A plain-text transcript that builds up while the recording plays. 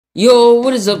Yo,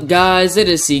 what is up guys, it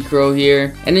is C-Crow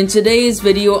here, and in today's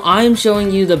video, I am showing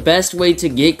you the best way to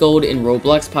get gold in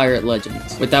Roblox Pirate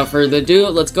Legends. Without further ado,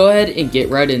 let's go ahead and get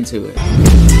right into it.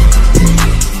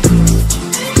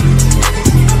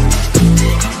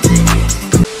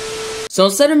 So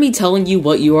instead of me telling you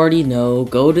what you already know,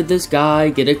 go to this guy,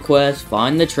 get a quest,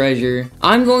 find the treasure,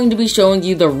 I'm going to be showing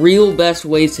you the real best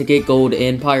ways to get gold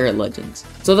in Pirate Legends.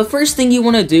 So the first thing you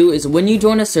want to do is when you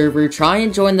join a server, try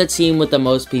and join the team with the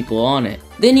most people on it.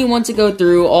 Then you want to go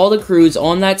through all the crews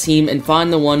on that team and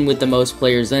find the one with the most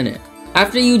players in it.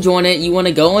 After you join it, you want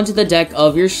to go onto the deck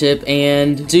of your ship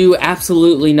and do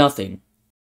absolutely nothing.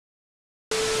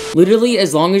 Literally,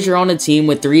 as long as you're on a team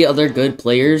with 3 other good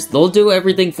players, they'll do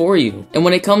everything for you. And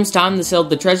when it comes time to sell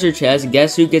the treasure chest,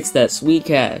 guess who gets that sweet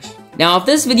cash? Now, if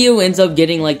this video ends up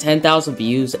getting like 10,000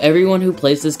 views, everyone who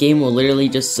plays this game will literally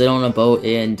just sit on a boat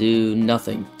and do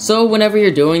nothing. So whenever you're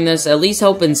doing this, at least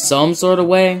help in some sort of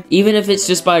way, even if it's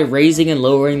just by raising and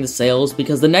lowering the sails,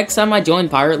 because the next time I join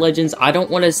Pirate Legends, I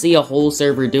don't want to see a whole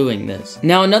server doing this.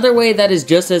 Now, another way that is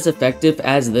just as effective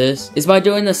as this is by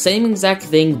doing the same exact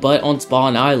thing but on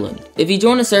Spawn Island. If you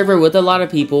join a server with a lot of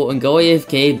people and go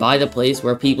AFK by the place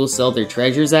where people sell their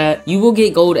treasures at, you will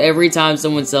get gold every time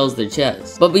someone sells their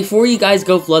chest. But before you guys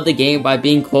go flood the game by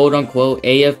being quote-unquote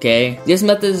AFK, this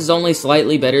method is only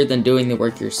slightly better than doing the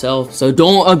work yourself, so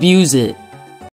don't abuse it.